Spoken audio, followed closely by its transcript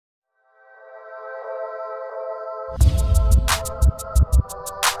How's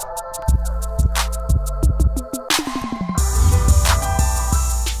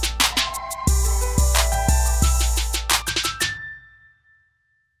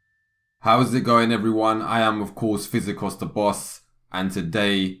it going, everyone? I am, of course, PhysicosTheBoss, and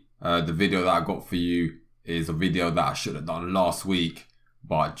today the video that I got for you is a video that I should have done last week,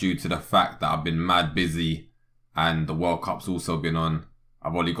 but due to the fact that I've been mad busy and the World Cup's also been on,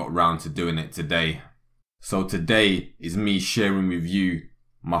 I've only got round to doing it today. So today is me sharing with you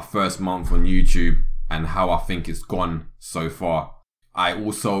my first month on YouTube and how I think it's gone so far. I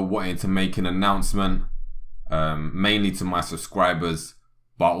also wanted to make an announcement, mainly to my subscribers,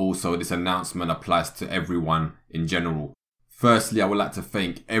 but also this announcement applies to everyone in general. Firstly, I would like to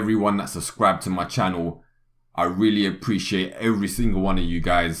thank everyone that subscribed to my channel. I really appreciate every single one of you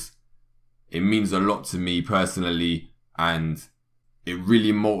guys. It means a lot to me personally, and it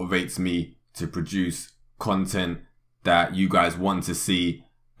really motivates me to produce content that you guys want to see,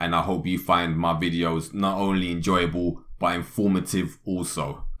 and I hope you find my videos not only enjoyable but informative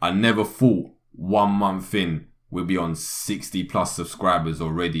also. I never thought 1 month in we'll be on 60+ subscribers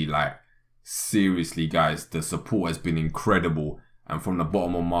already. Like, seriously guys, the support has been incredible, and from the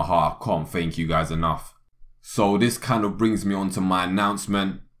bottom of my heart I can't thank you guys enough. So this kind of brings me on to my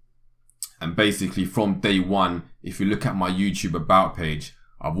announcement, and basically from day one, if you look at my YouTube about page,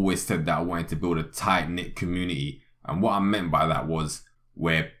 I've always said that I wanted to build a tight-knit community, and what I meant by that was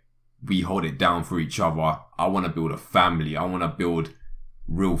where we hold it down for each other. I want to build a family. I want to build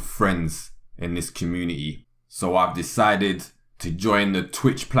real friends in this community. So I've decided to join the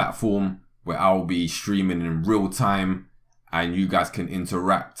Twitch platform where I'll be streaming in real time and you guys can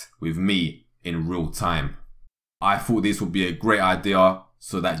interact with me in real time. I thought this would be a great idea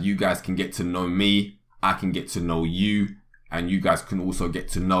so that you guys can get to know me, I can get to know you, and you guys can also get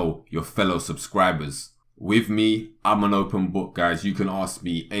to know your fellow subscribers. With me, I'm an open book, guys. You can ask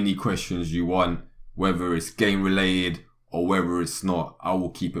me any questions you want, whether it's game related or whether it's not. I will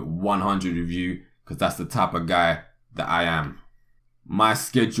keep it 100 with you, because that's the type of guy that I am. My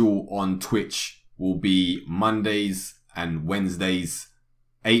schedule on Twitch will be Mondays and Wednesdays,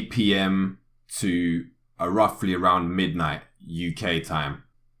 8 PM to roughly around midnight UK time.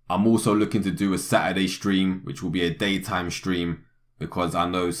 I'm also looking to do a Saturday stream, which will be a daytime stream, because I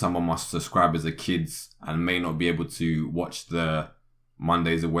know some of my subscribers are kids and may not be able to watch the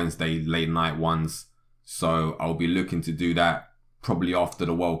Mondays and Wednesday late night ones. So I'll be looking to do that probably after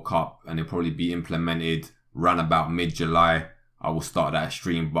the World Cup, and it'll probably be implemented around about mid-July. I will start that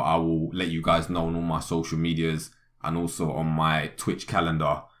stream, but I will let you guys know on all my social medias and also on my Twitch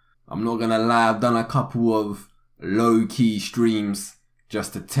calendar. I'm not gonna lie, I've done a couple of low-key streams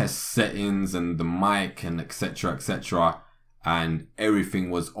just to test settings and the mic and etc, and everything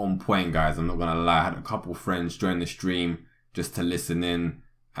was on point, guys. I'm not gonna lie, I had a couple friends join the stream just to listen in,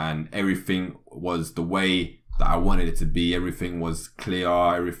 and everything was the way that I wanted it to be. Everything was clear,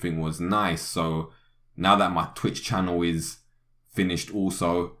 everything was nice. So now that my Twitch channel is finished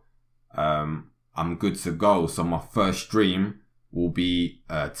also, I'm good to go. So my first stream will be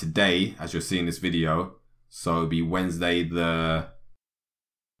today, as you're seeing this video. So it'll be Wednesday the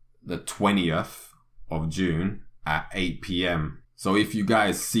 20th of June at 8 PM. So if you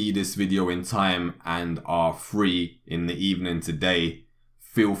guys see this video in time and are free in the evening today,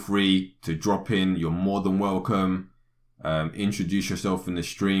 feel free to drop in. You're more than welcome. Introduce yourself in the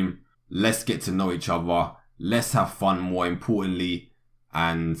stream. Let's get to know each other. Let's have fun, more importantly.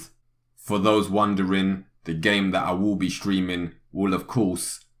 And for those wondering, the game that I will be streaming will of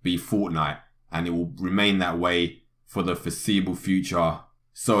course be Fortnite, and it will remain that way for the foreseeable future.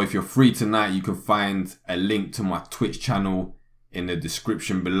 So if you're free tonight, you can find a link to my Twitch channel in the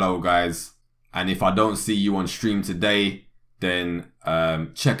description below, guys. And if I don't see you on stream today, then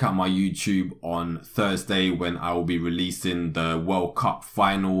check out my YouTube on Thursday when I will be releasing the World Cup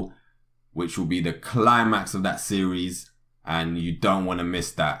final, which will be the climax of that series, and you don't want to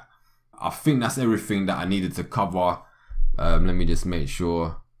miss that. I think that's everything that I needed to cover. Let me just make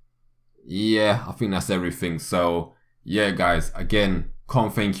sure. Yeah, I think that's everything. So yeah, guys, again,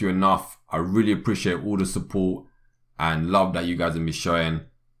 can't thank you enough. I really appreciate all the support and love that you guys have been showing,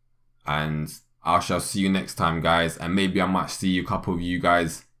 and I shall see you next time, guys, and maybe I might see a couple of you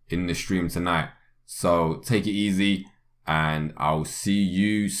guys in the stream tonight. So take it easy, and I'll see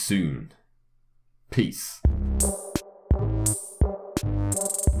you soon. Peace.